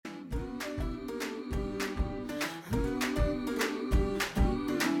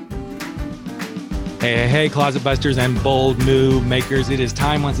Hey, closet busters and bold move makers. It is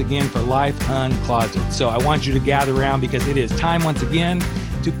time once again for Life Uncloseted. So I want you to gather around because it is time once again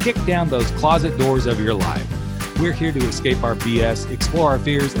to kick down those closet doors of your life. We're here to escape our BS, explore our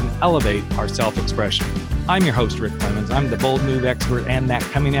fears, and elevate our self-expression. I'm your host, Rick Clemens. I'm the bold move expert and that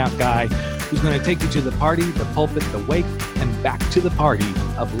coming out guy who's going to take you to the party, the pulpit, the wake, and back to the party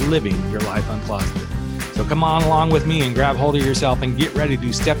of living your life uncloseted. So come on along with me and grab hold of yourself and get ready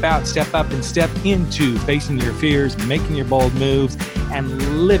to step out, step up, and step into facing your fears, making your bold moves,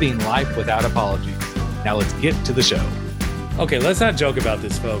 and living life without apologies. Now let's get to the show. Okay, let's not joke about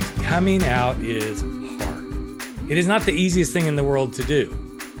this, folks. Coming out is hard. It is not the easiest thing in the world to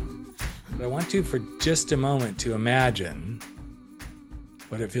do. But I want you for just a moment to imagine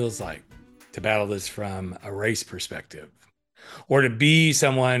what it feels like to battle this from a race perspective. Or to be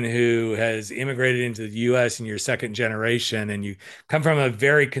someone who has immigrated into the U.S. in your second generation and you come from a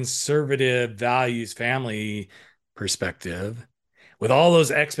very conservative values family perspective with all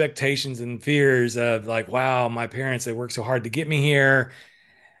those expectations and fears of like, wow, my parents, they worked so hard to get me here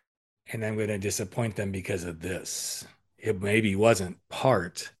and I'm going to disappoint them because of this. It maybe wasn't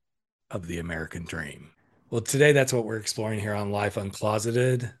part of the American dream. Well, today that's what we're exploring here on Life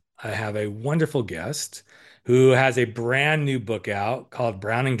Uncloseted. I have a wonderful guest who has a brand new book out called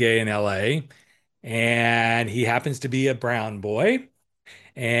Brown and Gay in LA. And he happens to be a brown boy.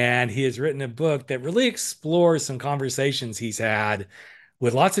 And he has written a book that really explores some conversations he's had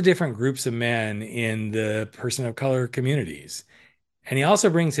with lots of different groups of men in the person of color communities. And he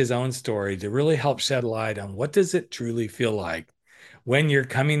also brings his own story to really help shed light on what does it truly feel like when you're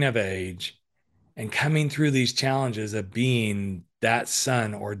coming of age and coming through these challenges of being that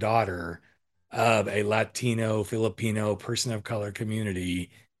son or daughter of a Latino, Filipino, person of color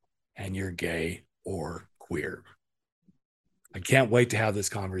community, and you're gay or queer. I can't wait to have this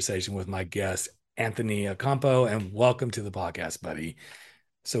conversation with my guest, Anthony Ocampo, and welcome to the podcast, buddy.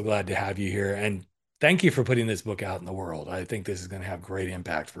 So glad to have you here. And thank you for putting this book out in the world. I think this is going to have great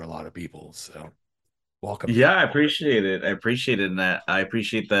impact for a lot of people. So welcome. Yeah, I appreciate it. I appreciate it. And I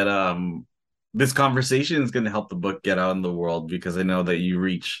appreciate that this conversation is going to help the book get out in the world because I know that you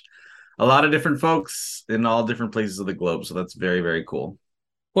reach a lot of different folks in all different places of the globe. So that's very, very cool.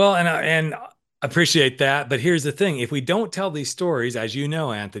 Well, and appreciate that. But here's the thing. If we don't tell these stories, as you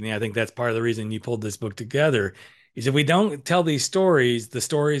know, Anthony, I think that's part of the reason you pulled this book together, is if we don't tell these stories, the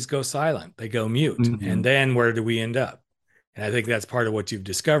stories go silent. They go mute. Mm-hmm. And then where do we end up? And I think that's part of what you've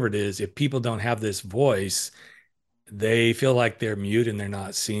discovered is if people don't have this voice, they feel like they're mute and they're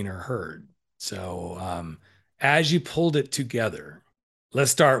not seen or heard. So as you pulled it together, let's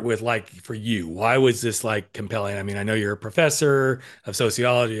start with like for you, why was this like compelling? I mean, I know you're a professor of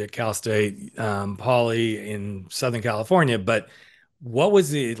sociology at Cal State Poly in Southern California, but what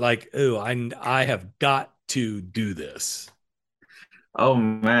was it like? Oh, I have got to do this. Oh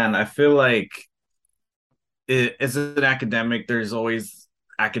man, I feel like as an academic, there's always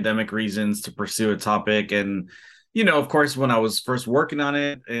academic reasons to pursue a topic. And, of course, when I was first working on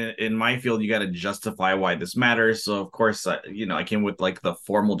it in my field, you got to justify why this matters. So, of course, I came with like the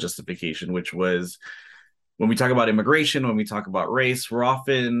formal justification, which was when we talk about immigration, when we talk about race, we're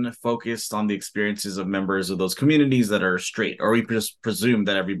often focused on the experiences of members of those communities that are straight, or we just presume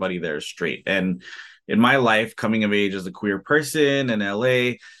that everybody there is straight. And in my life, coming of age as a queer person in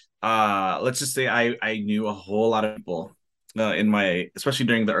LA, let's just say I knew a whole lot of people especially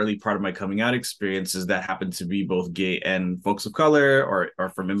during the early part of my coming out experiences that happened to be both gay and folks of color or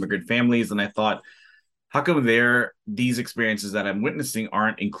from immigrant families. And I thought, how come these experiences that I'm witnessing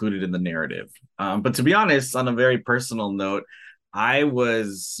aren't included in the narrative? But to be honest, on a very personal note, I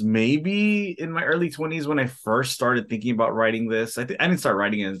was maybe in my early 20s when I first started thinking about writing this. I didn't start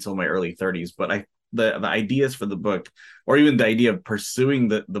writing it until my early 30s, but the ideas for the book, or even the idea of pursuing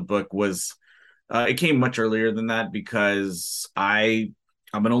the book was, it came much earlier than that because I'm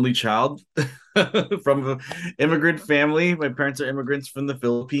an only child from an immigrant family. My parents are immigrants from the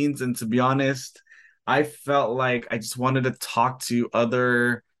Philippines. And to be honest, I felt like I just wanted to talk to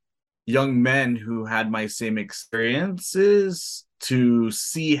other young men who had my same experiences to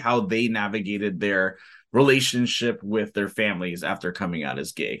see how they navigated their relationship with their families after coming out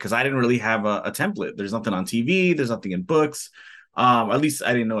as gay, because I didn't really have a template. There's nothing on TV, there's nothing in books, at least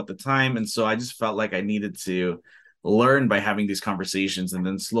I didn't know at the time. And so I just felt like I needed to learn by having these conversations. And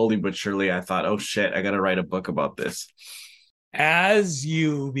then slowly but surely I thought, oh shit, I gotta write a book about this. As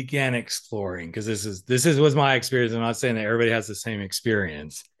you began exploring, because this was my experience, I'm not saying that everybody has the same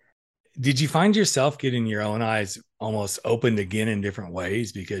experience, did you find yourself getting your own eyes almost opened again in different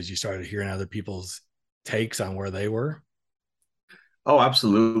ways because you started hearing other people's takes on where they were? Oh,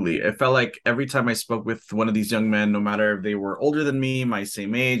 absolutely. It felt like every time I spoke with one of these young men, no matter if they were older than me, my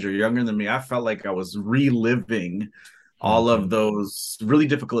same age, or younger than me, I felt like I was reliving all of Mhm. those really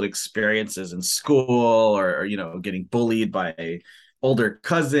difficult experiences in school, or getting bullied by older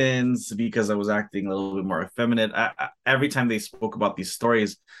cousins because I was acting a little bit more effeminate. Every time they spoke about these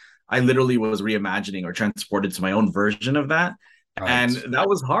stories, I literally was reimagining or transported to my own version of that, Right. and that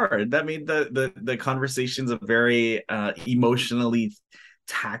was hard. That made the conversations a very emotionally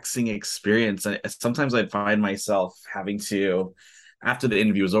taxing experience. Sometimes I'd find myself having to, after the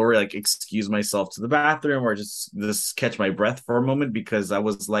interview was over, like excuse myself to the bathroom or just catch my breath for a moment, because I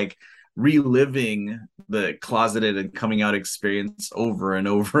was like reliving the closeted and coming out experience over and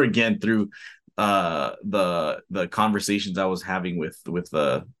over again through the conversations I was having with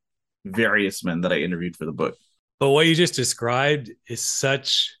the various men that I interviewed for the book. But what you just described is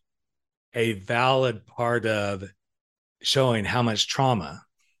such a valid part of showing how much trauma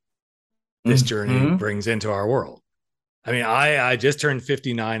this journey Mm-hmm. brings into our world. I mean, I just turned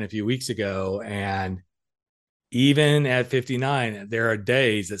 59 a few weeks ago, and even at 59, there are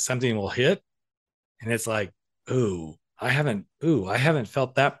days that something will hit, and it's like, ooh, I haven't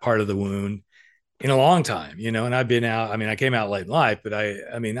felt that part of the wound in a long time, you know. And I've been out. I mean, I came out late in life, but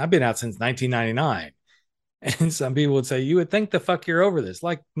I mean, I've been out since 1999. And some people would say, you would think the fuck you're over this.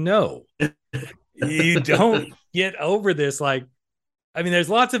 Like, no, you don't get over this. Like, I mean, there's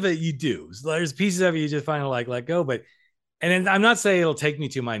lots of it you do. There's pieces of it you just find to like let go. But and I'm not saying it'll take me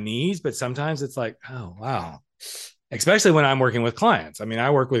to my knees, but sometimes it's like, oh wow. Especially when I'm working with clients. I mean,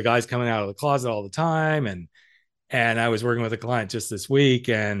 I work with guys coming out of the closet all the time, and I was working with a client just this week,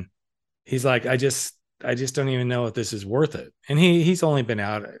 and he's like, I just don't even know if this is worth it. And he's only been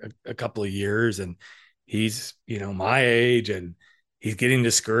out a couple of years, and he's, you know, my age, and he's getting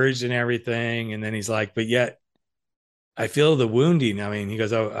discouraged and everything. And then he's like, but yet I feel the wounding. I mean, he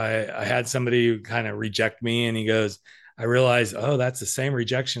goes, oh, I had somebody kind of reject me. And he goes, I realized, oh, that's the same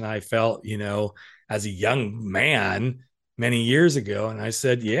rejection I felt, you know, as a young man many years ago. And I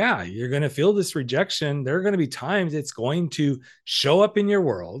said, yeah, you're going to feel this rejection. There are going to be times it's going to show up in your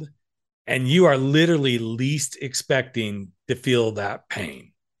world, and you are literally least expecting to feel that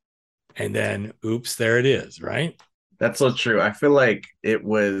pain. And then, oops, there it is, right? That's so true. I feel like it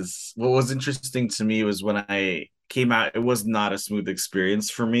was what was interesting to me was when I came out, it was not a smooth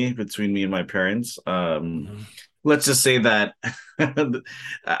experience for me between me and my parents. Mm-hmm. Let's just say that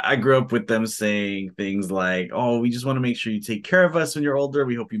I grew up with them saying things like, "Oh, we just want to make sure you take care of us when you're older.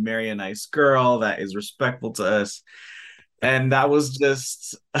 We hope you marry a nice girl that is respectful to us." And that was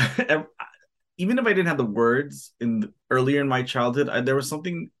just even if I didn't have the words earlier in my childhood, there was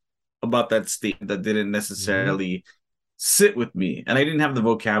something about that statement that didn't Mm-hmm. necessarily sit with me, and I didn't have the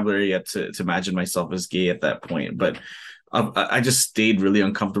vocabulary yet to imagine myself as gay at that point. But I just stayed really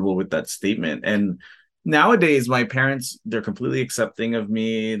uncomfortable with that statement. And nowadays, my parents, they're completely accepting of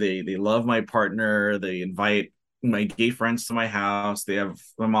me. They love my partner. They invite my gay friends to my house.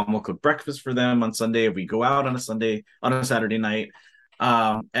 My mom will cook breakfast for them on Sunday if we go out on a Sunday, on a Saturday night.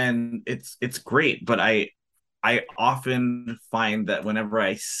 And it's great. But I often find that whenever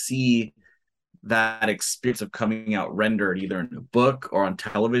I see that experience of coming out rendered either in a book or on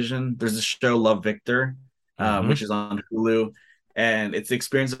television. There's a show, Love Victor, which Mm-hmm. is on Hulu, and it's the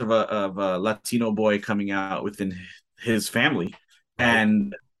experience of a Latino boy coming out within his family, Right.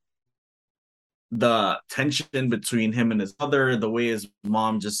 and the tension between him and his mother, the way his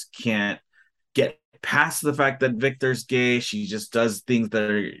mom just can't get past the fact that Victor's gay. She just does things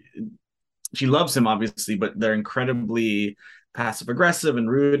that are, she loves him obviously, but they're incredibly passive aggressive and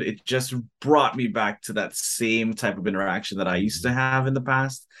rude. It just brought me back to that same type of interaction that I used to Mm-hmm. have in the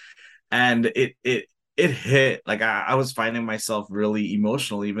past. And it hit like I was finding myself really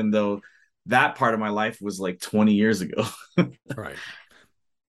emotional, even though that part of my life was like 20 years ago. Right.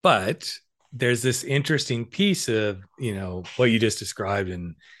 But there's this interesting piece of, you know, what you just described,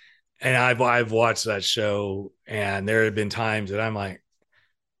 and I've watched that show, and there have been times that I'm like,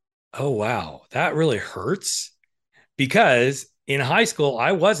 oh wow, that really hurts, because in high school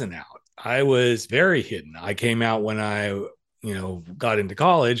I wasn't out. I was very hidden. I came out when I, you know, got into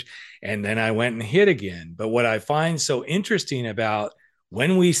college, and then I went and hid again. But what I find so interesting about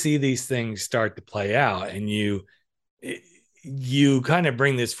when we see these things start to play out, and you kind of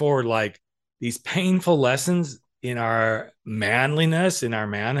bring this forward, like these painful lessons in our manliness, in our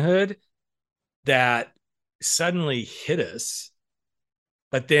manhood, that suddenly hit us.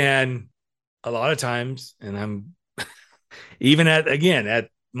 But then a lot of times, and I'm even at, again, at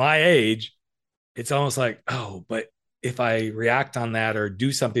my age, it's almost like, oh, but if I react on that or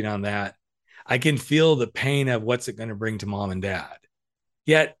do something on that, I can feel the pain of what's it going to bring to mom and dad.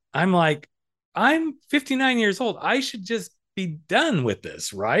 Yet I'm like, I'm 59 years old. I should just be done with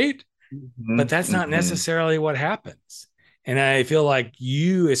this, right? But Mhm, that's not mhm. necessarily what happens. And I feel like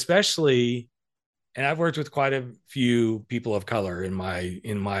you, especially, and I've worked with quite a few people of color in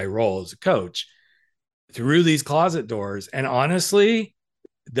my role as a coach through these closet doors. And honestly,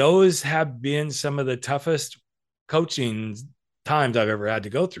 those have been some of the toughest coaching times I've ever had to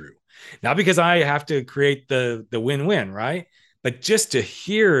go through. Not because I have to create the win-win, right? But just to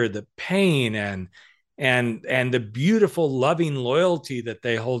hear the pain and the beautiful loving loyalty that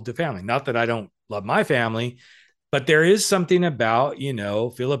they hold to family. Not that I don't love my family, but there is something about,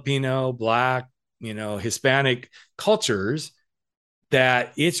 Filipino, Black, Hispanic cultures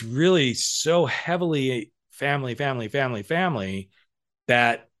that it's really so heavily family, family, family, family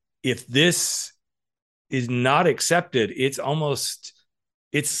that if this is not accepted,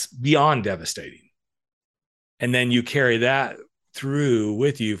 it's beyond devastating. And then you carry that through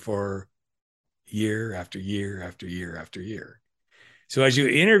with you for year after year after year after year. So as you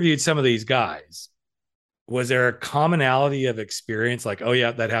interviewed some of these guys, was there a commonality of experience like, oh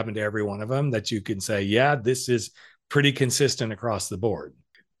yeah, that happened to every one of them, that you can say, yeah, this is pretty consistent across the board?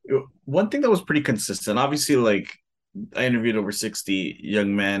 One thing that was pretty consistent, obviously, like I interviewed over 60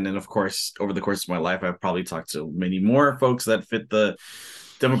 young men, and of course, over the course of my life, I've probably talked to many more folks that fit the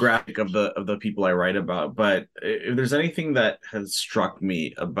demographic of the people I write about. But if there's anything that has struck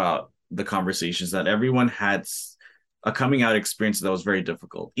me about the conversations, that everyone had a coming out experience that was very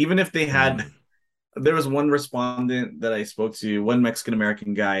difficult. Even if they had, Mm. there was one respondent that I spoke to, one Mexican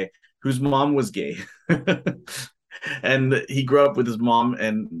American guy whose mom was gay. And he grew up with his mom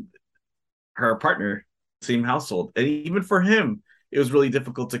and her partner, same household. And even for him, it was really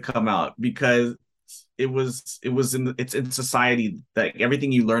difficult to come out because it was it's in society that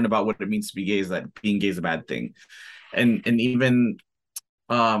everything you learn about what it means to be gay is that being gay is a bad thing. And even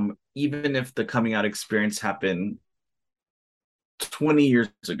if the coming out experience happened 20 years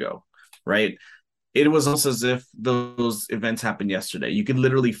ago, right? It was almost as if those events happened yesterday. You could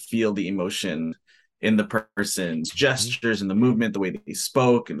literally feel the emotion in the person's Mhm. gestures and the movement, the way they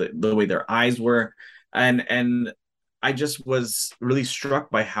spoke, the way their eyes were. And I just was really struck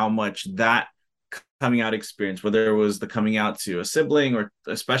by how much that coming out experience, whether it was the coming out to a sibling or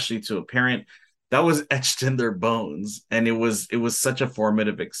especially to a parent, that was etched in their bones. And it was such a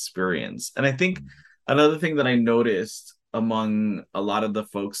formative experience. And I think another thing that I noticed among a lot of the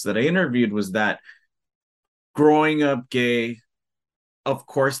folks that I interviewed was that growing up gay, of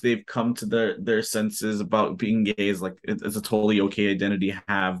course they've come to their senses about being gay is like it's a totally okay identity to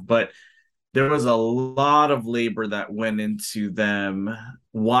have, but there was a lot of labor that went into them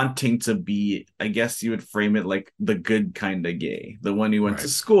wanting to be, I guess you would frame it like the good kind of gay, the one who went to Right.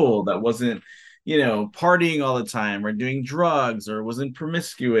 school that wasn't, partying all the time or doing drugs or wasn't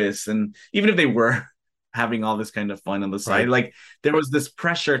promiscuous. And even if they were having all this kind of fun on the side, Right. like there was this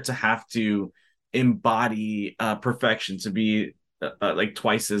pressure to have to embody perfection, to be like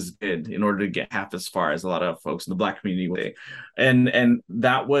twice as good in order to get half as far as a lot of folks in the Black community would. And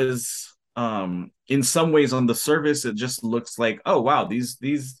that was in some ways on the surface it just looks like, oh wow, these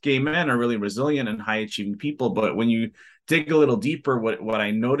gay men are really resilient and high achieving people. But when you dig a little deeper, what I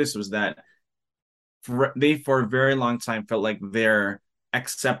noticed was that they for a very long time felt like their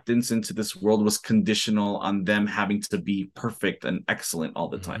acceptance into this world was conditional on them having to be perfect and excellent all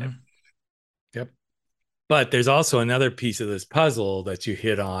the time. Mhm. Yep. But there's also another piece of this puzzle that you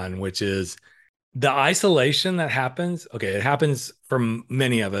hit on, which is the isolation that happens. Okay, it happens for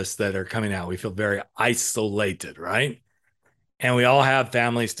many of us that are coming out. We feel very isolated, right? And we all have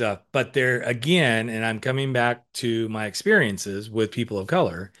family stuff. But there again, and I'm coming back to my experiences with people of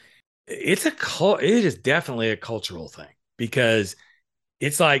color, it is definitely a cultural thing because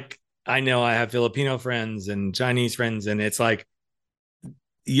it's like I know I have Filipino friends and Chinese friends, and it's like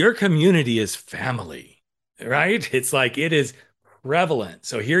your community is family, right? It's like it is prevalent.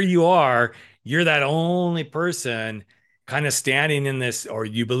 So here you are, you're that only person kind of standing in this, or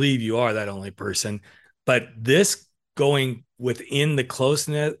you believe you are that only person. But this going within the close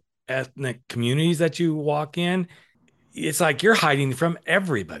knit ethnic communities that you walk in, it's like you're hiding from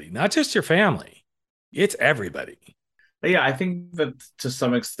everybody, not just your family. It's everybody. But yeah, I think that to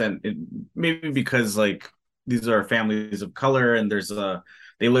some extent, maybe because like these are families of color and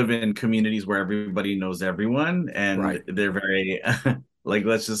they live in communities where everybody knows everyone and Right. they're very like,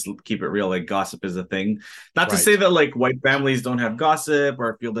 let's just keep it real, like gossip is a thing. Not to say Right. that like white families don't have gossip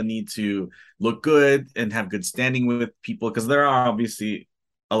or feel the need to look good and have good standing with people, because there are obviously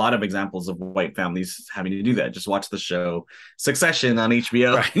a lot of examples of white families having to do that. Just watch the show Succession on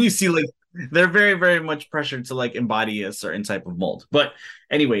HBO. Right. You see like they're very, very much pressured to like embody a certain type of mold. But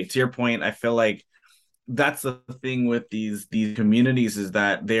anyway, to your point, I feel like that's the thing with these communities is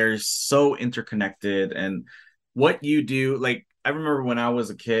that they're so interconnected, and what you do, like I remember when I was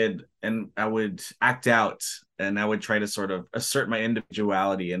a kid and I would act out and I would try to sort of assert my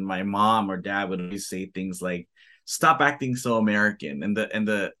individuality, and my mom or dad would always say things like, stop acting so American. And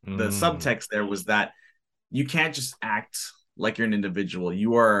the subtext there was that you can't just act like you're an individual.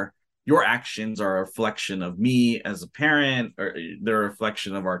 Your actions are a reflection of me as a parent, or they're a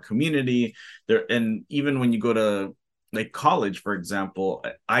reflection of our community. And even when you go to like college, for example,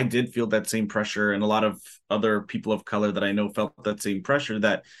 I did feel that same pressure, and a lot of other people of color that I know felt that same pressure.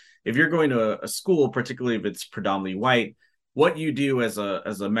 That if you're going to a school, particularly if it's predominantly white, what you do as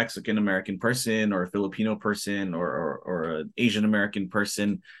a Mexican American person or a Filipino person or an Asian American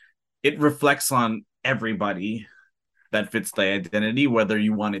person, it reflects on everybody that fits the identity, whether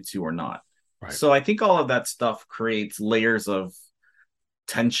you want it to or not. Right. So I think all of that stuff creates layers of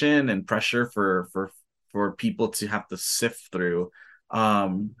tension and pressure for people to have to sift through.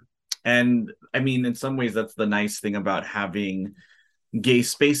 And I mean, in some ways, that's the nice thing about having gay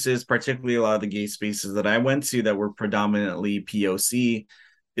spaces, particularly a lot of the gay spaces that I went to that were predominantly POC,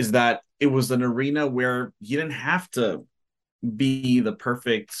 is that it was an arena where you didn't have to be the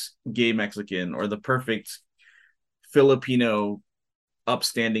perfect gay Mexican or the perfect Filipino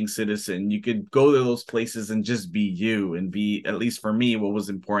upstanding citizen. You could go to those places and just be you and be, at least for me, what was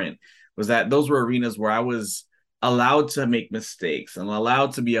important was that those were arenas where I was allowed to make mistakes and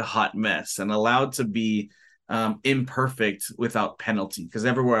allowed to be a hot mess and allowed to be imperfect without penalty, because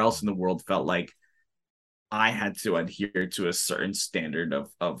everywhere else in the world felt like I had to adhere to a certain standard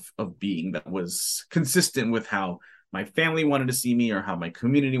of being that was consistent with how my family wanted to see me or how my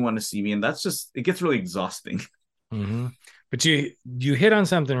community wanted to see me. And that's just, it gets really exhausting. Mm-hmm. But you hit on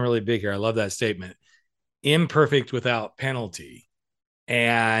something really big here. I love that statement. Imperfect without penalty.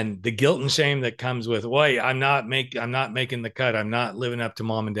 And the guilt and shame that comes with, wait, I'm not making the cut. I'm not living up to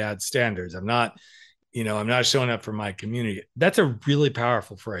mom and dad's standards. I'm not showing up for my community. That's a really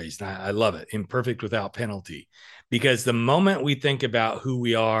powerful phrase. And I love it. Imperfect without penalty. Because the moment we think about who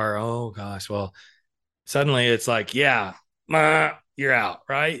we are, oh gosh, well, suddenly it's like, yeah, you're out,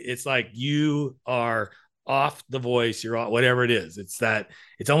 right? It's like you are off the voice, you're off, whatever it is.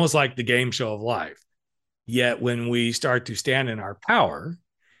 It's almost like the game show of life. Yet when we start to stand in our power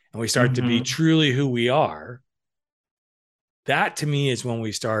and we start to be truly who we are, that to me is when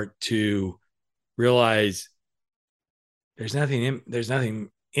we start to realize there's nothing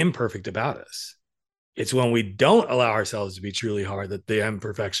imperfect about us. It's when we don't allow ourselves to be truly hard that the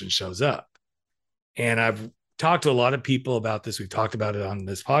imperfection shows up. And I've talked to a lot of people about this. We've talked about it on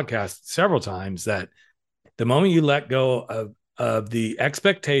this podcast several times, that the moment you let go of the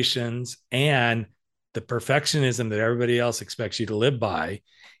expectations and the perfectionism that everybody else expects you to live by,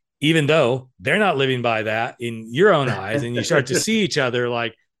 even though they're not living by that in your own eyes, and you start to see each other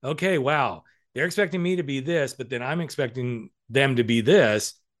like, okay, wow, they're expecting me to be this, but then I'm expecting them to be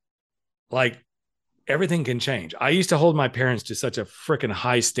this. Like, everything can change. I used to hold my parents to such a freaking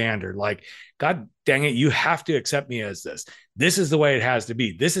high standard. Like, God dang it, you have to accept me as this. This is the way it has to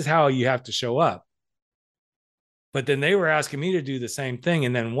be. This is how you have to show up. But then they were asking me to do the same thing.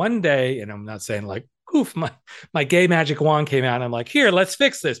 And then one day, and I'm not saying like, oof, my gay magic wand came out. And I'm like, here, let's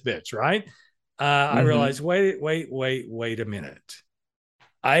fix this bitch, right? I realized, wait a minute.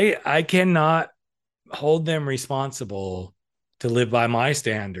 I cannot hold them responsible to live by my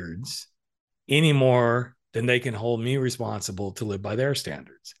standards any more than they can hold me responsible to live by their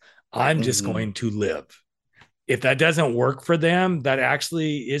standards. I'm just going to live. If that doesn't work for them, that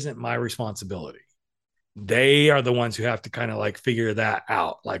actually isn't my responsibility. They are the ones who have to kind of like figure that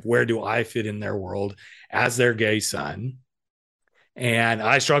out. Like, where do I fit in their world as their gay son? And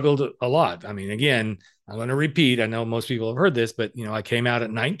I struggled a lot. I mean, again, I'm going to repeat. I know most people have heard this, but I came out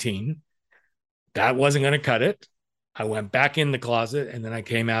at 19. That wasn't going to cut it. I went back in the closet, and then I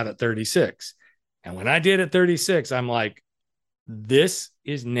came out at 36. And when I did at 36, I'm like, this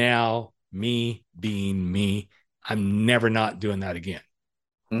is now me being me. I'm never not doing that again.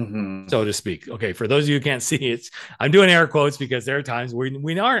 So to speak. Okay, for those of you who can't see, I'm doing air quotes because there are times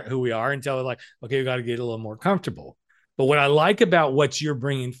we aren't who we are until we're like, okay, we got to get a little more comfortable. But what I like about what you're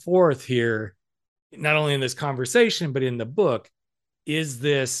bringing forth here, not only in this conversation, but in the book, is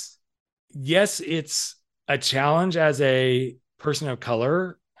this, yes, it's a challenge as a person of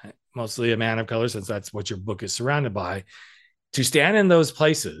color, mostly a man of color, since that's what your book is surrounded by, to stand in those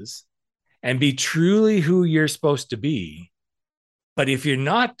places and be truly who you're supposed to be. But if you're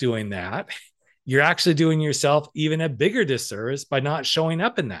not doing that, you're actually doing yourself even a bigger disservice by not showing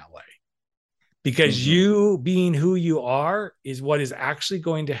up in that way. because Mhm. you being who you are is what is actually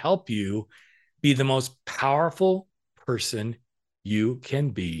going to help you be the most powerful person you can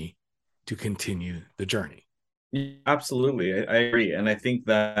be to continue the journey. Yeah, absolutely. I agree. And I think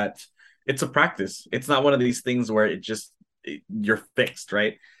that it's a practice. It's not one of these things where you're fixed,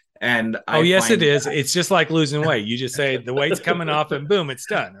 right? And Oh, I yes, it find is. It's just like losing weight. You just say the weight's coming off and boom, it's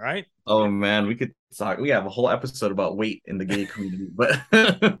done, right? oh man, we could talk. We have a whole episode about weight in the gay community, but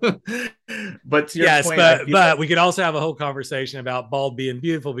but to your Yes, point, I feel but like we could also have a whole conversation about bald being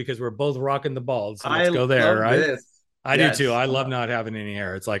beautiful because we're both rocking the bald. So let's I go there, love right? this. I do too. Yes. I love not having any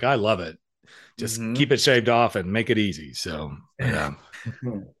hair. It's like I love it. Just keep Hmm. it shaved off and make it easy. So, But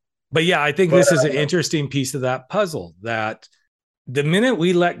but yeah, I think this is an interesting piece of that puzzle that the minute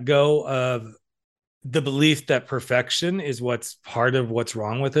we let go of the belief that perfection is what's part of what's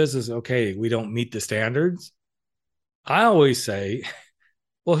wrong with us is okay, we don't meet the standards. I always say,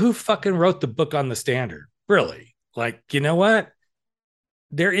 well, who fucking wrote the book on the standard? Really? Like, you know what?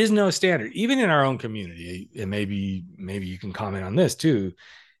 There is no standard, even in our own community. And maybe you can comment on this too.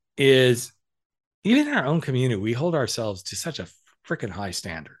 Is even in our own community, we hold ourselves to such a freaking high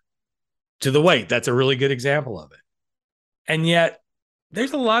standard to the weight. That's a really good example of it. And yet,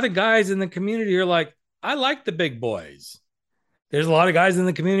 there's a lot of guys in the community who are like, I like the big boys. There's a lot of guys in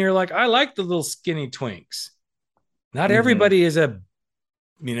the community who are like, I like the little skinny twinks. Not hmm. everybody is a,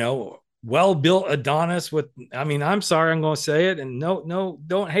 well built Adonis with, I mean, I'm sorry, I'm going to say it. And no,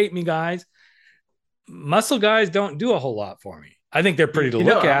 don't hate me, guys. Muscle guys don't do a whole lot for me. I think they're pretty to You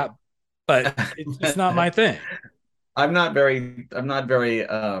know, look at, but it's just not my thing. I'm not very I'm not very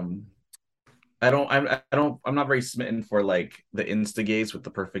smitten for like the instigates with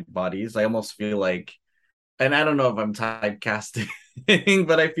the perfect bodies. I almost feel like, and I don't know if I'm typecasting,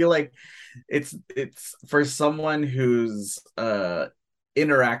 but I feel like it's for someone whose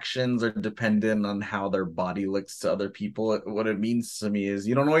interactions are dependent on how their body looks to other people. What it means to me is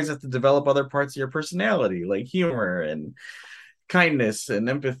you don't always have to develop other parts of your personality, like humor and kindness and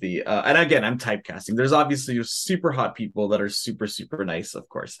empathy. And again, I'm typecasting. There's obviously super hot people that are super super nice, of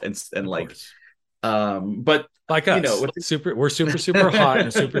course, and Of like course. but Like you know us. with We're super, super hot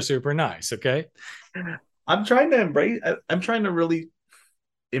and super, super nice. Okay. I'm trying to embrace. I'm trying to really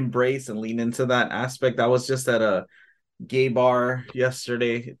embrace and lean into that aspect. I was just at a gay bar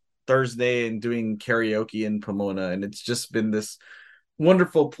yesterday, Thursday, and doing karaoke in Pomona, and it's just been this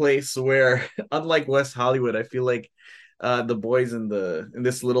wonderful place where, unlike West Hollywood, I feel like the boys in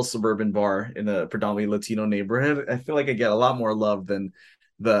this little suburban bar in a predominantly Latino neighborhood, I feel like I get a lot more love than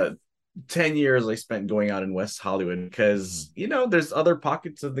the 10 years I spent going out in West Hollywood because there's other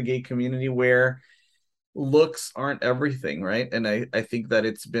pockets of the gay community where looks aren't everything, right? And I think that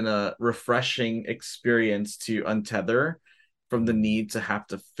it's been a refreshing experience to untether from the need to have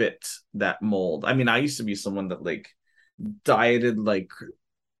to fit that mold. I mean, I used to be someone that like dieted like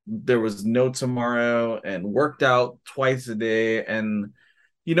there was no tomorrow and worked out twice a day. And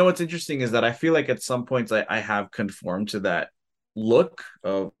what's interesting is that I feel like at some points I have conformed to that look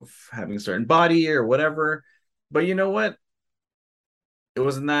of having a certain body or whatever. But you know what? It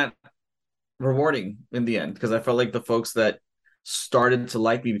wasn't that rewarding in the end because I felt like the folks that started to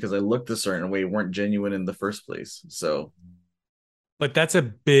like me because I looked a certain way weren't genuine in the first place. So But that's a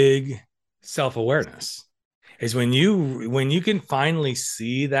big self-awareness is when you can finally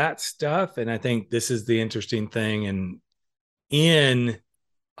see that stuff. And I think this is the interesting thing and in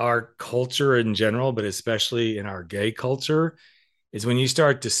our culture in general, but especially in our gay culture, is when you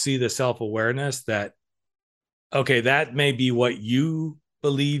start to see the self-awareness that okay, that may be what you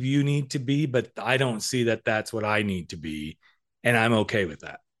believe you need to be, but I don't see that that's what I need to be. And I'm okay with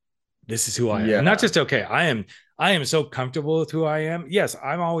that. This is who I am. And not yeah. just okay, I am so comfortable with who I am. Yes,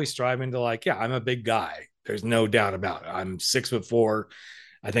 I'm always striving to like, yeah, I'm a big guy. There's no doubt about it. I'm 6'4".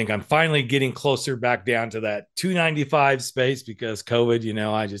 I think I'm finally getting closer back down to that 295 space because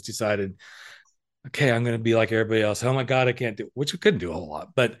COVID, I just decided, okay, I'm going to be like everybody else. Oh my God, I can't do, which I couldn't do a whole lot.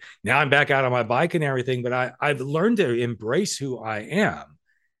 But now I'm back out on my bike and everything. But I've learned to embrace who I am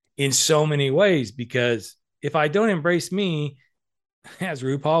in so many ways because if I don't embrace me, as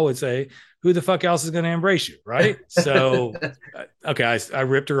RuPaul would say, who the fuck else is going to embrace you? Right. So, okay, I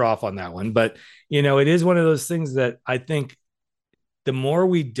ripped her off on that one. But, it is one of those things that I think the more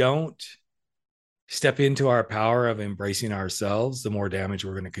we don't step into our power of embracing ourselves, the more damage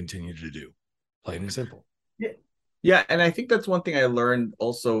we're going to continue to do. Plain and simple. Yeah. Yeah, and I think that's one thing I learned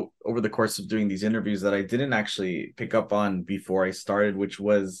also over the course of doing these interviews that I didn't actually pick up on before I started, which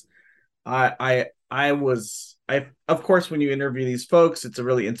was I of course when you interview these folks, it's a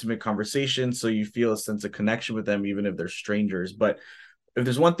really intimate conversation, so you feel a sense of connection with them even if they're strangers. But if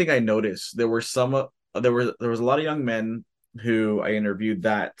there's one thing I noticed, there was a lot of young men who I interviewed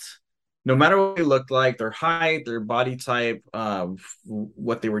that no matter what they looked like, their height, their body type,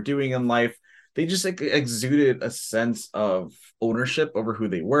 what they were doing in life, they just like exuded a sense of ownership over who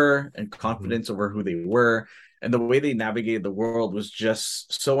they were and Mhm. confidence over who they were. And the way they navigated the world was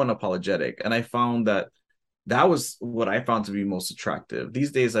just so unapologetic. And I found that that was what I found to be most attractive.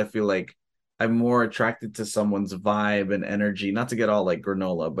 These days, I feel like I'm more attracted to someone's vibe and energy, not to get all like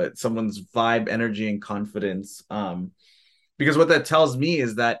granola, but someone's vibe, energy, and confidence. Because what that tells me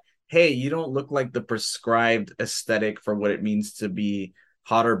is that, hey, you don't look like the prescribed aesthetic for what it means to be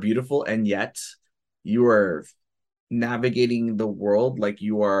hot or beautiful, and yet you are navigating the world like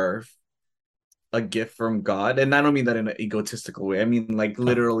you are a gift from God. And I don't mean that in an egotistical way. I mean like Oh,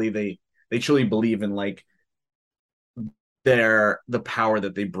 literally they truly believe in like the power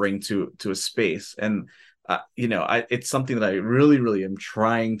that they bring to a space. And it's something that I really really am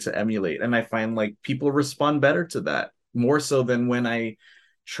trying to emulate, and I find like people respond better to that more so than when I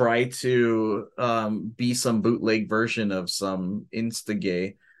try to be some bootleg version of some insta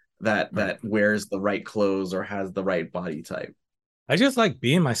gay right. that wears the right clothes or has the right body type. I just like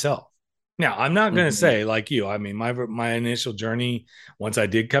being myself. Now, I'm not going to Mm-hmm. say like you. I mean, my initial journey, once I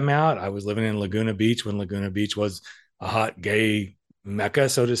did come out, I was living in Laguna Beach when Laguna Beach was a hot gay mecca,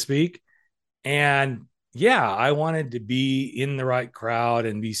 so to speak. And yeah, I wanted to be in the right crowd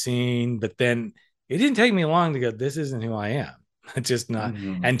and be seen, but then it didn't take me long to go, this isn't who I am. It's just not.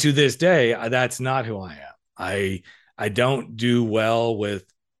 Mm-hmm. And to this day, that's not who I am. I don't do well with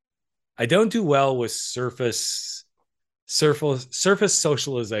surface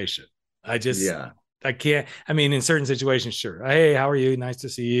socialization. I just Yeah. I can't. I mean, in certain situations, sure. Hey, how are you? Nice to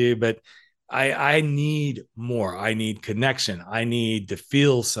see you. But I need more. I need connection. I need to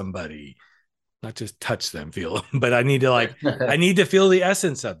feel somebody, not just touch them, feel them, but I need to feel the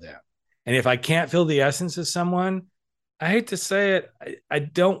essence of them. And if I can't feel the essence of someone, I hate to say it, I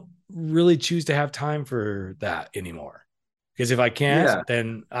don't really choose to have time for that anymore. Because if I can't, Yeah.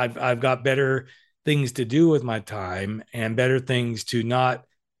 then I've got better things to do with my time and better things to not.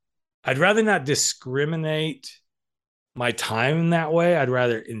 I'd rather not discriminate my time in that way. I'd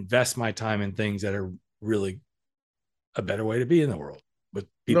rather invest my time in things that are really a better way to be in the world with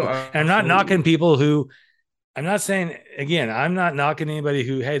No, people. And I'm not knocking absolutely. people who, I'm not saying, again, I'm not knocking anybody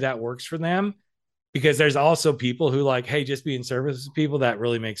who, hey, that works for them, because there's also people who like, hey, just being service to people, that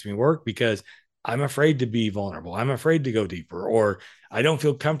really makes me work because I'm afraid to be vulnerable. I'm afraid to go deeper, or I don't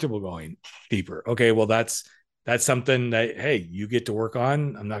feel comfortable going deeper. Okay, well, that's something that, hey, you get to work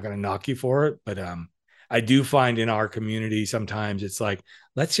on. I'm not going to knock you for it, but I do find in our community sometimes it's like,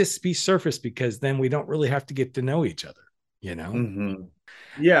 let's just be surface because then we don't really have to get to know each other, you know? Mm-hmm.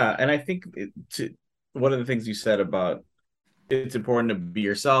 Yeah, and I think one of the things you said about it's important to be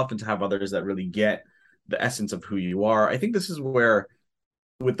yourself and to have others that really get the essence of who you are. I think this is where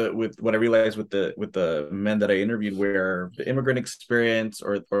with what I realized with the men that I interviewed, where the immigrant experience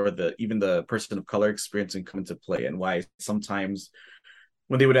or the even the person of color experience come into play, and why sometimes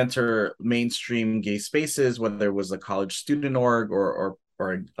when they would enter mainstream gay spaces, whether it was a college student org or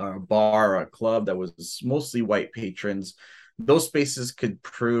a bar or a club that was mostly white patrons, those spaces could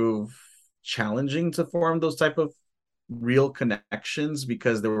prove challenging to form those type of real connections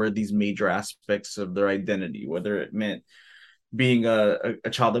because there were these major aspects of their identity, whether it meant being a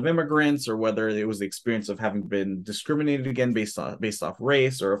child of immigrants or whether it was the experience of having been discriminated against based off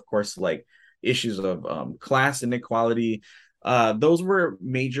race, or of course like issues of class inequality. Those were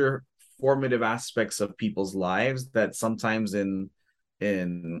major formative aspects of people's lives that sometimes in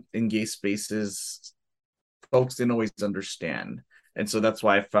gay spaces folks didn't always understand. And so that's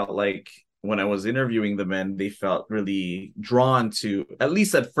why I felt like when I was interviewing the men, they felt really drawn to, at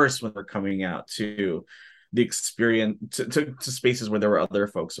least at first when they're coming out, to the experience, to spaces where there were other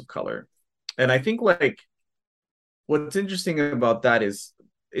folks of color. And I think like what's interesting about that is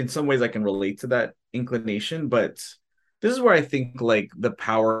in some ways I can relate to that inclination, but this is where I think like the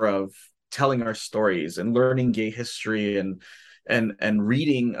power of telling our stories and learning gay history and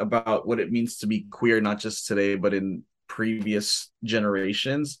reading about what it means to be queer, not just today, but in previous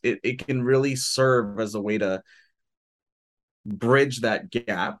generations, it can really serve as a way to bridge that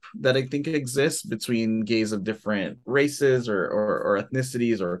gap that I think exists between gays of different races or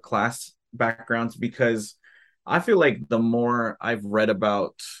ethnicities or class backgrounds. Because I feel like the more I've read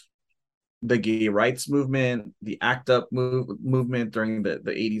about the gay rights movement, the ACT UP movement during the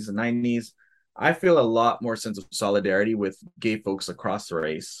 80s and 90s, I feel a lot more sense of solidarity with gay folks across the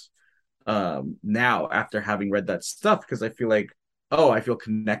race now after having read that stuff, because I feel like, oh, I feel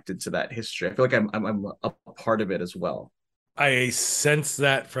connected to that history. I feel like I'm a part of it as well. I sense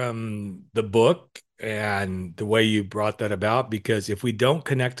that from the book and the way you brought that about, because if we don't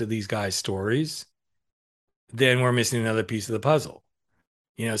connect to these guys' stories, then we're missing another piece of the puzzle.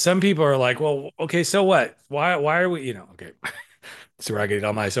 Some people are like, well, okay, so what? Why are we, okay. So where I get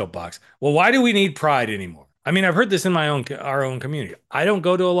on my soapbox. Well, why do we need pride anymore? I mean, I've heard this in our own community. I don't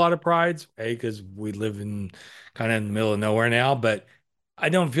go to a lot of prides, because we live in kind of in the middle of nowhere now, but I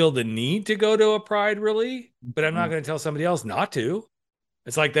don't feel the need to go to a pride really, but I'm not Mhm. going to tell somebody else not to.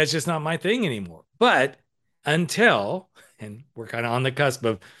 It's like that's just not my thing anymore. But until, and we're kind of on the cusp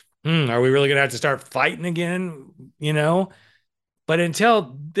of, are we really going to have to start fighting again? You know, but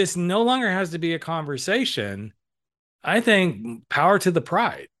until this no longer has to be a conversation, I think power to the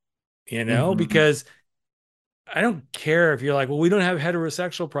pride, Mhm. because I don't care if you're like, well, we don't have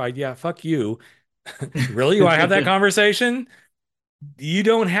heterosexual pride. Yeah, fuck you. Really? You want to have that conversation? You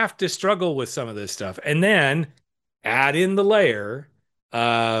don't have to struggle with some of this stuff. And then add in the layer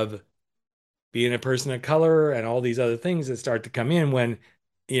of being a person of color and all these other things that start to come in when,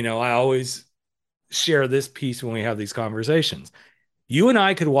 I always share this piece when we have these conversations. You and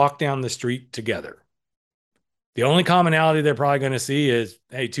I could walk down the street together. The only commonality they're probably going to see is,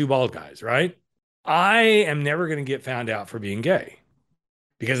 hey, two bald guys, right? I am never going to get found out for being gay,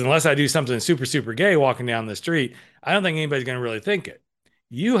 because unless I do something super, super gay walking down the street, I don't think anybody's going to really think it.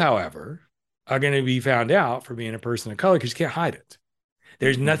 You, however, are going to be found out for being a person of color because you can't hide it.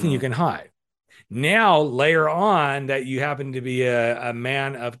 There's nothing you Mhm. can hide. Now, layer on that you happen to be a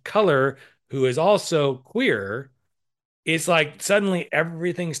man of color who is also queer, it's like suddenly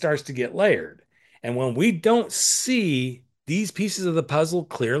everything starts to get layered. And when we don't see these pieces of the puzzle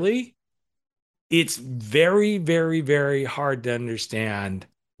clearly, it's very, very, very hard to understand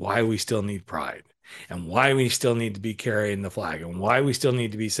why we still need pride and why we still need to be carrying the flag and why we still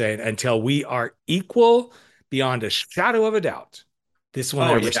need to be saying until we are equal beyond a shadow of a doubt, this will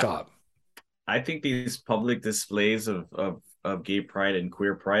Oh never yeah, stop. I think these public displays of gay pride and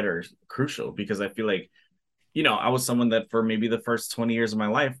queer pride are crucial because I feel like I was someone that for maybe the first 20 years of my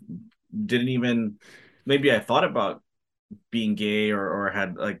life didn't even maybe I thought about being gay or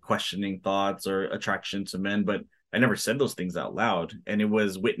had like questioning thoughts or attraction to men, but I never said those things out loud. And it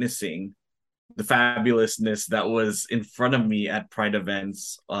was witnessing the fabulousness that was in front of me at pride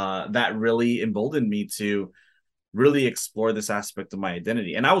events that really emboldened me to really explore this aspect of my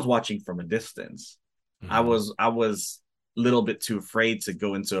identity. And I was watching from a distance. Mm-hmm. I was a little bit too afraid to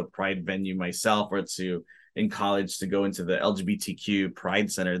go into a pride venue myself or to in college to go into the LGBTQ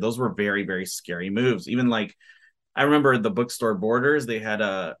pride center. Those were very, very scary moves. Even like I remember the bookstore Borders, they had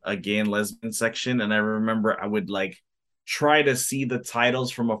a gay and lesbian section. And I remember I would like try to see the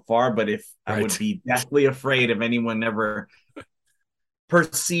titles from afar, but if I would Right. be deathly afraid if anyone ever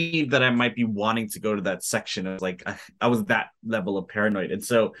perceived that I might be wanting to go to that section. It was like I was that level of paranoid. And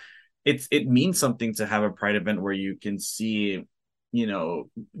so it means something to have a pride event where you can see, you know,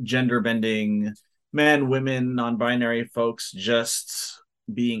 gender bending men, women, non-binary folks just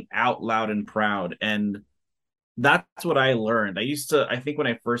being out loud and proud. And that's what I learned. I think when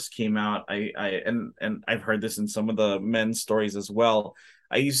I first came out, I and I've heard this in some of the men's stories as well.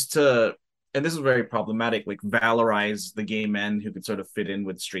 I used to, and this is very problematic, like valorize the gay men who could sort of fit in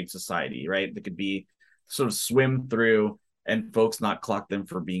with straight society, right? They could be sort of swim through and folks not clock them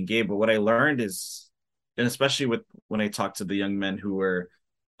for being gay. But what I learned is, and especially with when I talked to the young men who were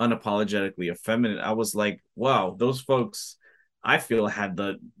unapologetically effeminate, I was like, wow, those folks I feel had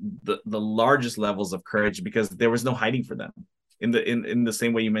the largest levels of courage because there was no hiding for them. In the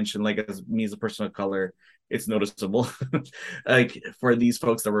same way you mentioned, like as me as a person of color, it's noticeable. Like for these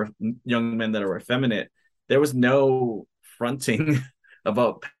folks that were young men that are effeminate, there was no fronting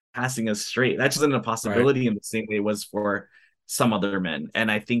about passing us straight. That just isn't a Right. possibility in the same way it was for some other men. And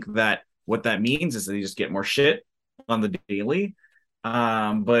I think that what that means is that they just get more shit on the daily.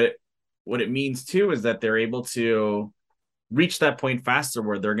 But what it means too is that they're able to reach that point faster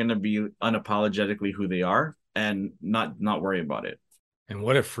where they're going to be unapologetically who they are and not worry about it. And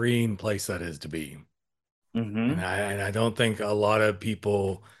what a freeing place that is to be. And Mm-hmm. I don't think a lot of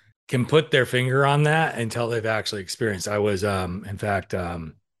people can put their finger on that until they've actually experienced. I was in fact I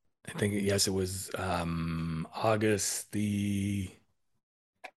think yes it was August the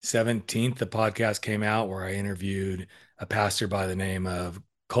 17th the podcast came out where I interviewed a pastor by the name of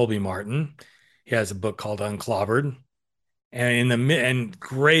Colby Martin. He has a book called Unclobbered. And and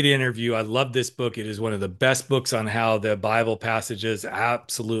great interview. I love this book. It is one of the best books on how the Bible passages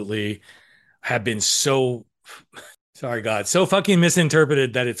absolutely have been so sorry God, so fucking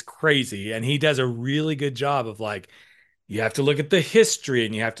misinterpreted that it's crazy. And he does a really good job of like, you have to look at the history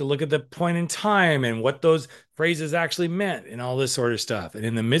and you have to look at the point in time and what those phrases actually meant and all this sort of stuff. And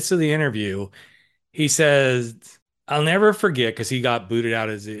in the midst of the interview, he says, I'll never forget, because he got booted out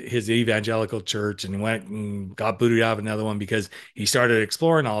of his evangelical church and went and got booted out of another one because he started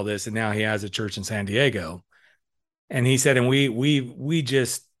exploring all this, and now he has a church in San Diego. And he said, and we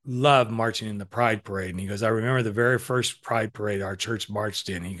just love marching in the Pride Parade. And he goes, I remember the very first Pride Parade our church marched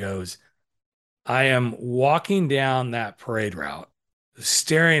in. He goes, I am walking down that parade route,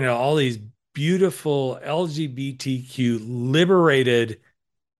 staring at all these beautiful LGBTQ liberated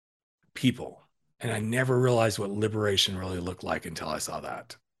people. And I never realized what liberation really looked like until I saw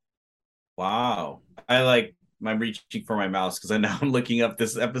that. Wow. I'm reaching for my mouse because I know I'm looking up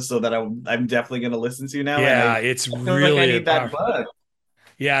this episode that I'm definitely going to listen to now. Yeah, And it's I feel like I really need that book.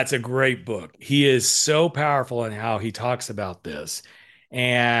 Yeah, it's a great book. He is so powerful in how he talks about this.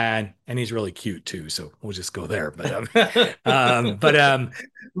 And he's really cute too. So we'll just go there. But Who doesn't like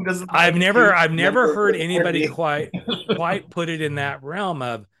a cute I've never member of heard the anybody party? quite put it in that realm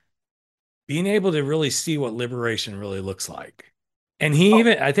of being able to really see what liberation really looks like. And he Oh,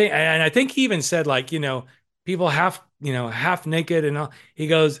 even, I think he even said, like, people half naked and all. He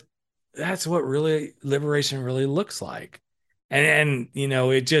goes, that's what really liberation really looks like. And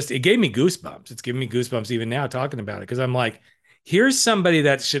it gave me goosebumps. It's giving me goosebumps even now talking about it, because I'm like, here's somebody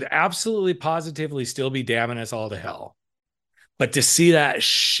that should absolutely positively still be damning us all to hell. But to see that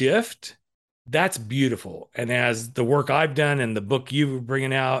shift, that's beautiful. And as the work I've done and the book you're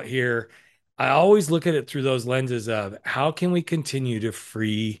bringing out here, I always look at it through those lenses of how can we continue to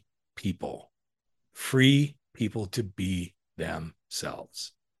free people to be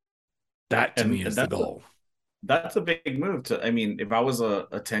themselves. That to me and is the goal. that's a big move to. I mean, if I was a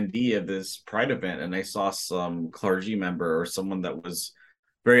attendee of this Pride event and I saw some clergy member or someone that was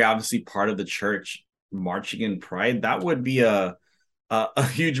very obviously part of the church marching in Pride, that would be a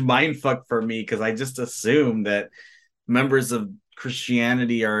huge mind fuck for me, because I just assume that members of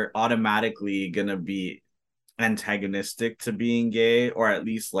Christianity are automatically gonna be antagonistic to being gay, or at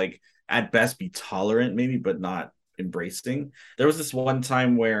least like at best be tolerant, maybe, but not embracing. There was this one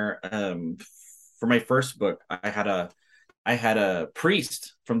time where for my first book, I had a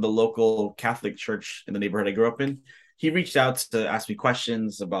priest from the local Catholic church in the neighborhood I grew up in. He reached out to ask me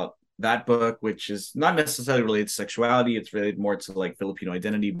questions about that book, which is not necessarily related to sexuality. It's related more to like Filipino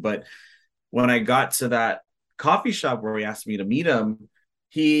identity. But when I got to that coffee shop where he asked me to meet him,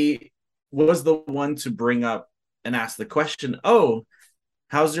 he was the one to bring up and ask the question, oh,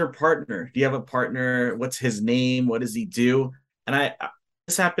 how's your partner? Do you have a partner? What's his name? What does he do? And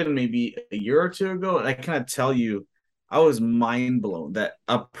this happened maybe a year or two ago. And I kind of tell you, I was mind blown that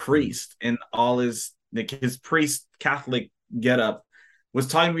a priest in all his, like, his priest Catholic get up was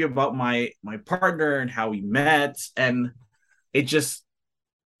telling me about my partner and how we met. And it just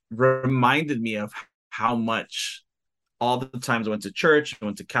reminded me of how much, all the times I went to church, I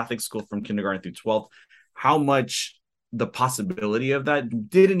went to Catholic school from kindergarten through 12th, how much the possibility of that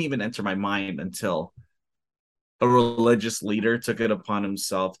didn't even enter my mind until a religious leader took it upon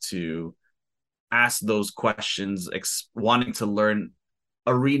himself to ask those questions, wanting to learn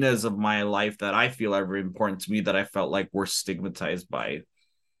arenas of my life that I feel are very important to me, that I felt like were stigmatized by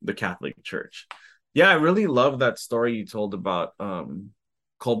the Catholic Church. Yeah, I really love that story you told about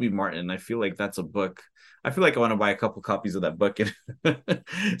Colby Martin. I feel like that's a book. I feel like I want to buy a couple copies of that book and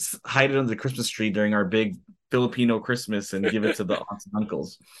hide it under the Christmas tree during our big Filipino Christmas and give it to the aunts and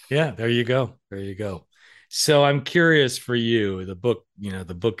uncles. Yeah, there you go. There you go. So I'm curious for you. The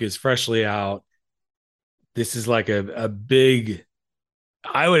book is freshly out. This is like a big,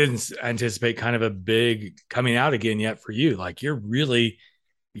 I would anticipate kind of a big coming out again yet for you. Like you're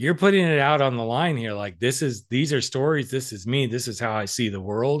putting it out on the line here. Like these are stories. This is me. This is how I see the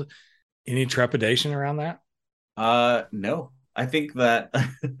world. Any trepidation around that? No. I think that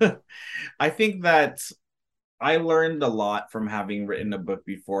I think that I learned a lot from having written a book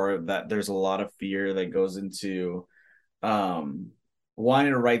before, that there's a lot of fear that goes into um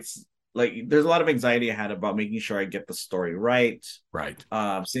wanting to write, like there's a lot of anxiety I had about making sure I get the story right. Right.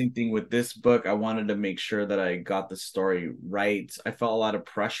 Same thing with this book. I wanted to make sure that I got the story right. I felt a lot of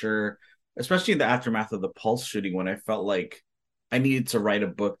pressure, especially in the aftermath of the Pulse shooting, when I felt like I needed to write a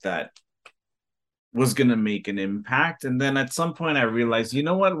book that was going to make an impact. And then at some point I realized, you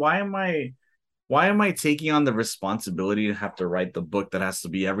know what, why am I taking on the responsibility to have to write the book that has to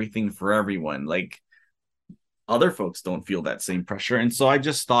be everything for everyone? Like, other folks don't feel that same pressure. And so I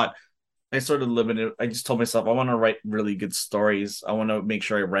just thought, I sort of limited. I just told myself I want to write really good stories. I want to make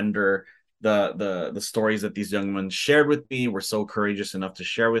sure I render the stories that these young men shared with me were so courageous enough to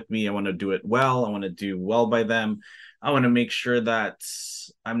share with me. I want to do it well. I want to do well by them. I want to make sure that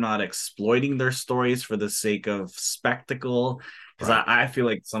I'm not exploiting their stories for the sake of spectacle. Because Right. I feel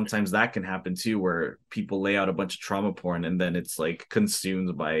like sometimes that can happen too, where people lay out a bunch of trauma porn and then it's like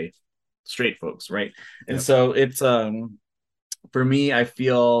consumed by straight folks, right? And Yep. so it's for me, I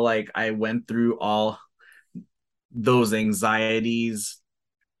feel like I went through all those anxieties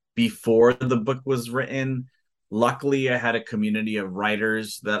before the book was written. Luckily, I had a community of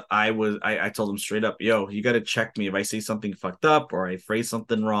writers that I told them straight up, yo, you got to check me if I say something fucked up or I phrase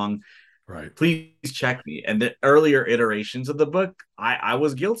something wrong. Right. Please check me. And the earlier iterations of the book, I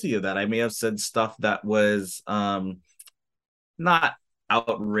was guilty of that. I may have said stuff that was not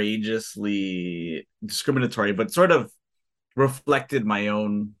outrageously discriminatory, but sort of reflected my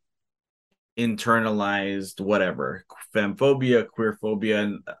own internalized whatever femphobia, queer phobia,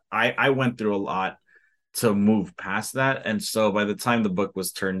 and I went through a lot to move past that. And so by the time the book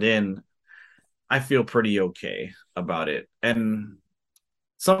was turned in, I feel pretty okay about it. And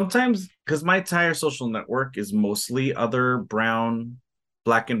sometimes because my entire social network is mostly other brown,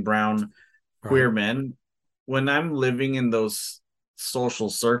 black and brown Right. queer men, when I'm living in those social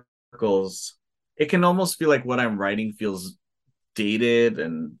circles, it can almost feel like what I'm writing feels dated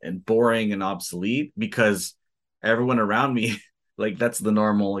and boring and obsolete because everyone around me like that's the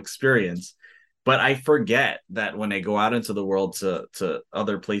normal experience. But I forget that when I go out into the world to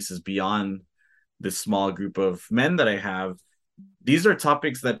other places beyond this small group of men that I have, these are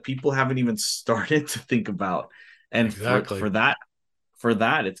topics that people haven't even started to think about. And Exactly. for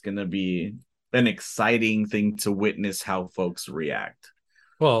that it's going to be an exciting thing to witness how folks react.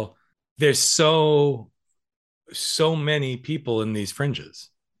 Well, there's so many people in these fringes.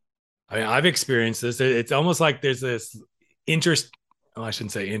 I mean, I've experienced this. It's almost like there's this interest. Oh, I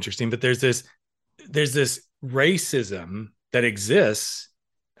shouldn't say interesting, but there's this racism that exists.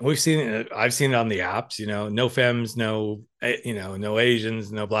 We've seen it. I've seen it on the apps. No femmes, no no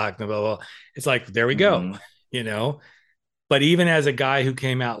Asians, no black, no blah blah. It's like there we go. Mm-hmm. You know. But even as a guy who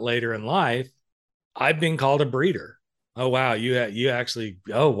came out later in life, I've been called a breeder. Oh wow, you actually.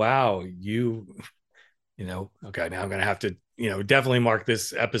 Oh wow, okay, now I'm gonna have to, definitely mark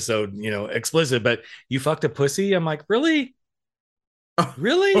this episode, explicit, but you fucked a pussy. I'm like, really?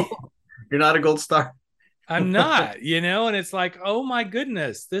 Really? You're not a gold star. I'm not, and it's like, oh my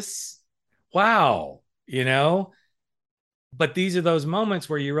goodness, wow, but these are those moments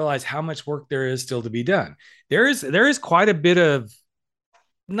where you realize how much work there is still to be done. There is quite a bit of,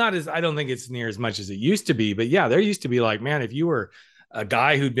 not as, I don't think it's near as much as it used to be, but yeah, there used to be like, man, if you were a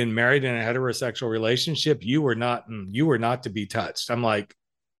guy who'd been married in a heterosexual relationship, you were not to be touched. I'm like,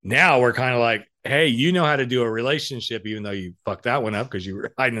 now we're kind of like, hey, you know how to do a relationship, even though you fucked that one up because you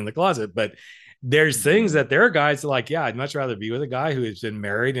were hiding in the closet. But there's things that there are guys that like, yeah, I'd much rather be with a guy who has been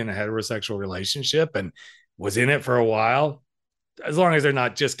married in a heterosexual relationship and was in it for a while, as long as they're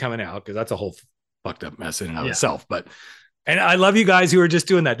not just coming out, because that's a whole fucked up mess in and of Yeah. itself. But and I love you guys who are just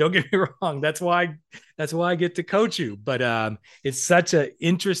doing that. Don't get me wrong. That's why I get to coach you. But it's such an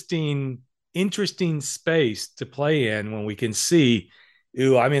interesting space to play in when we can see,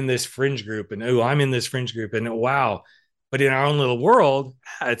 ooh, I'm in this fringe group, and ooh, I'm in this fringe group, and wow. But in our own little world,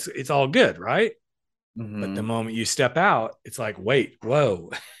 it's all good, right? But the Mm-hmm. moment you step out, it's like, wait, whoa,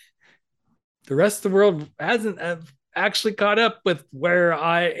 the rest of the world hasn't actually caught up with where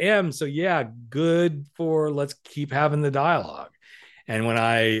I am. So yeah, good for, let's keep having the dialogue. And when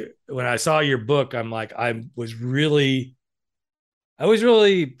I saw your book, I'm like, I was really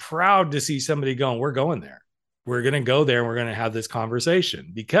proud to see somebody going, we're going there. We're going to go there and we're going to have this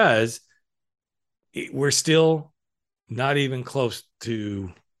conversation because we're still not even close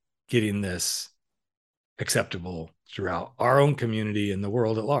to getting this acceptable throughout our own community and the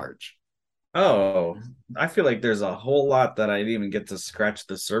world at large. Oh, I feel like there's a whole lot that I didn't even get to scratch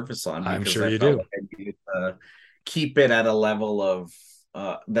the surface on I'm because sure I you felt do. like I needed to keep it at a level of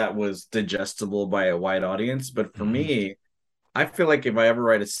that was digestible by a wide audience. But for Mm-hmm. me, I feel like if I ever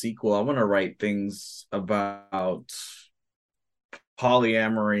write a sequel, I want to write things about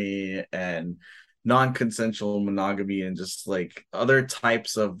polyamory and non-consensual monogamy and just like other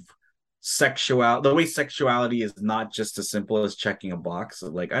types of the way sexuality is not just as simple as checking a box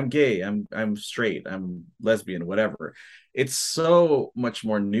of like I'm gay, I'm straight, I'm lesbian, whatever. It's so much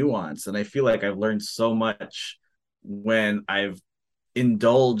more nuanced, and I feel like I've learned so much when I've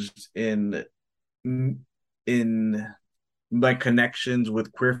indulged in my connections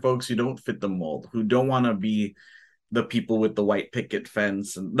with queer folks who don't fit the mold, who don't want to be the people with the white picket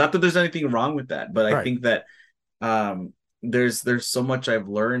fence. And not that there's anything wrong with that, but I Right. think that um there's so much I've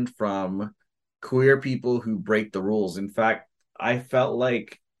learned from queer people who break the rules. In fact, I felt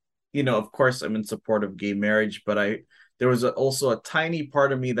like, of course I'm in support of gay marriage, but there was also a tiny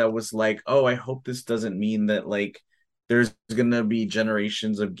part of me that was like, oh, I hope this doesn't mean that like there's gonna be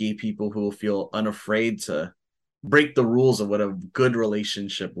generations of gay people who will feel unafraid to break the rules of what a good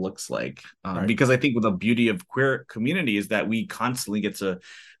relationship looks like. Right. Because I think the beauty of queer community is that we constantly get to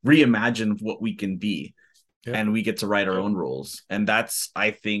reimagine what we can be. Yep. And we get to write our own rules. And that's, I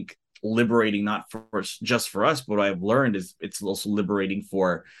think, liberating, not for just for us, but what I've learned is it's also liberating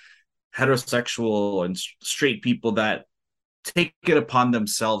for heterosexual and straight people that take it upon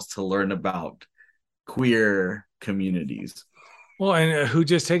themselves to learn about queer communities. Well, and who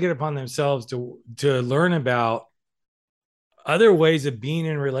just take it upon themselves to learn about other ways of being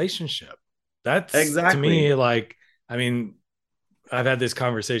in relationship. That's exactly, to me, like, I mean, I've had this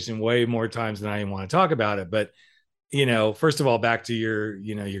conversation way more times than I even want to talk about it, but first of all, back to your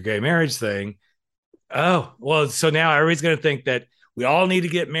gay marriage thing. Oh, well, so now everybody's going to think that we all need to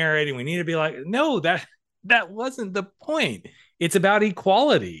get married and we need to be like, no, that wasn't the point. It's about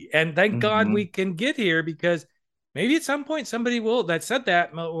equality. And thank God we can get here, because maybe at some point somebody that said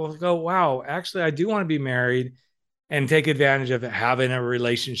that will go, wow, actually, I do want to be married and take advantage of having a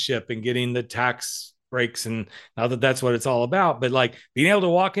relationship and getting the tax breaks. And now that's what it's all about. But like being able to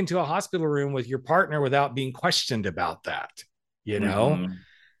walk into a hospital room with your partner without being questioned about that,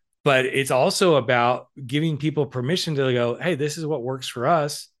 But it's also about giving people permission to go, hey, this is what works for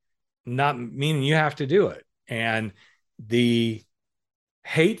us, not meaning you have to do it. And the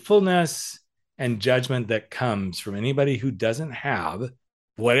hatefulness and judgment that comes from anybody who doesn't have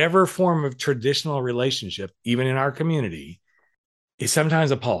whatever form of traditional relationship, even in our community, is sometimes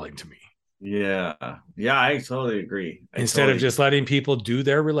appalling to me. Yeah, I totally agree. Instead of just letting people do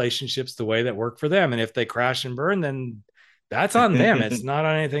their relationships the way that work for them. And if they crash and burn, then that's on them. It's not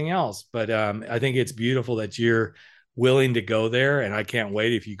on anything else. But I think it's beautiful that you're willing to go there. And I can't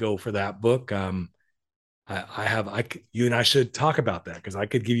wait if you go for that book. You and I should talk about that, because I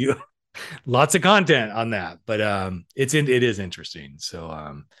could give you lots of content on that, but it is interesting.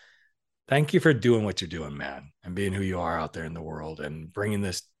 So thank you for doing what you're doing, man, and being who you are out there in the world and bringing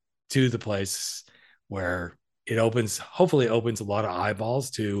this to the place where it hopefully opens a lot of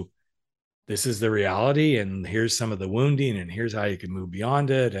eyeballs to, this is the reality, and here's some of the wounding, and here's how you can move beyond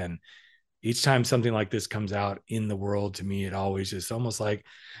it. And each time something like this comes out in the world, to me, it always is almost like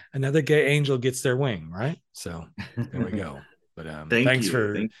another gay angel gets their wing, right? So there we go. But thanks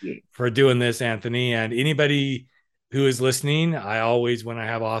for doing this, Anthony. And anybody who is listening, I always, when I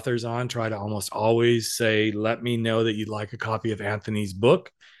have authors on, try to almost always say, let me know that you'd like a copy of Anthony's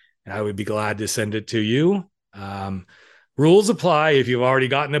book, and I would be glad to send it to you. Rules apply. If you've already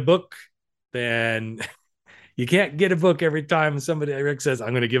gotten a book, then you can't get a book every time Rick says,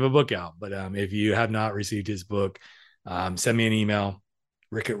 I'm going to give a book out. But if you have not received his book, send me an email,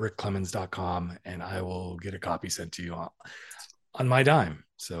 rick@rickclemens.com, and I will get a copy sent to you on my dime.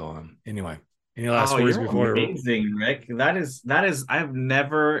 So anyway, any last words before? Amazing, Rick. That's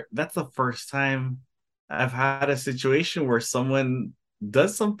the first time I've had a situation where someone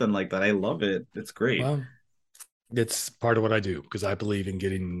does something like that. I love it. It's great. Well, it's part of what I do, because I believe in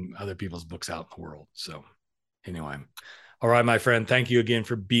getting other people's books out in the world. So anyway, all right, my friend, thank you again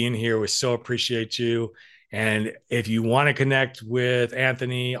for being here. We so appreciate you. And if you want to connect with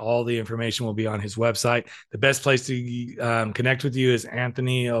Anthony, all the information will be on his website. The best place to connect with you is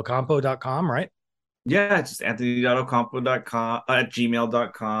anthonyocampo.com, right? Yeah, it's just anthony.ocampo.com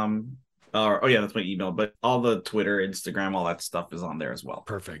 @gmail.com. That's my email. But all the Twitter, Instagram, all that stuff is on there as well.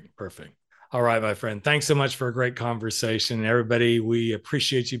 Perfect. All right, my friend. Thanks so much for a great conversation. Everybody, we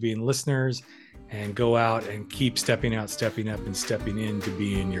appreciate you being listeners, and go out and keep stepping out, stepping up, and stepping into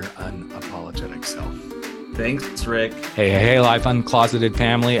being your unapologetic self. Thanks, Rick. Hey, Life Uncloseted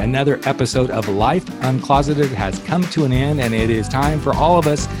family. Another episode of Life Uncloseted has come to an end, and it is time for all of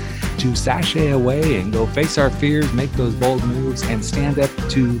us to sashay away and go face our fears, make those bold moves, and stand up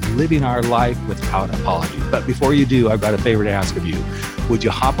to living our life without apology. But before you do, I've got a favor to ask of you. Would you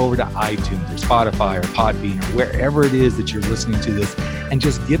hop over to iTunes or Spotify or Podbean or wherever it is that you're listening to this, and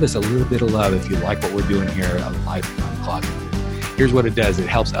just give us a little bit of love if you like what we're doing here at Life Uncloseted. Here's what it does. It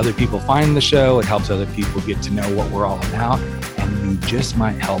helps other people find the show. It helps other people get to know what we're all about. And you just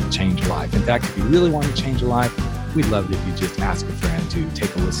might help change a life. In fact, if you really want to change a life, we'd love it if you just ask a friend to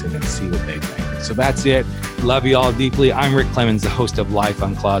take a listen and see what they think. So that's it. Love you all deeply. I'm Rick Clemens, the host of Life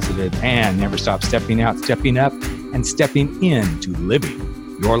Uncloseted, and never stop stepping out, stepping up, and stepping into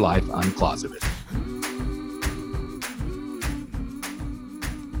living your life uncloseted.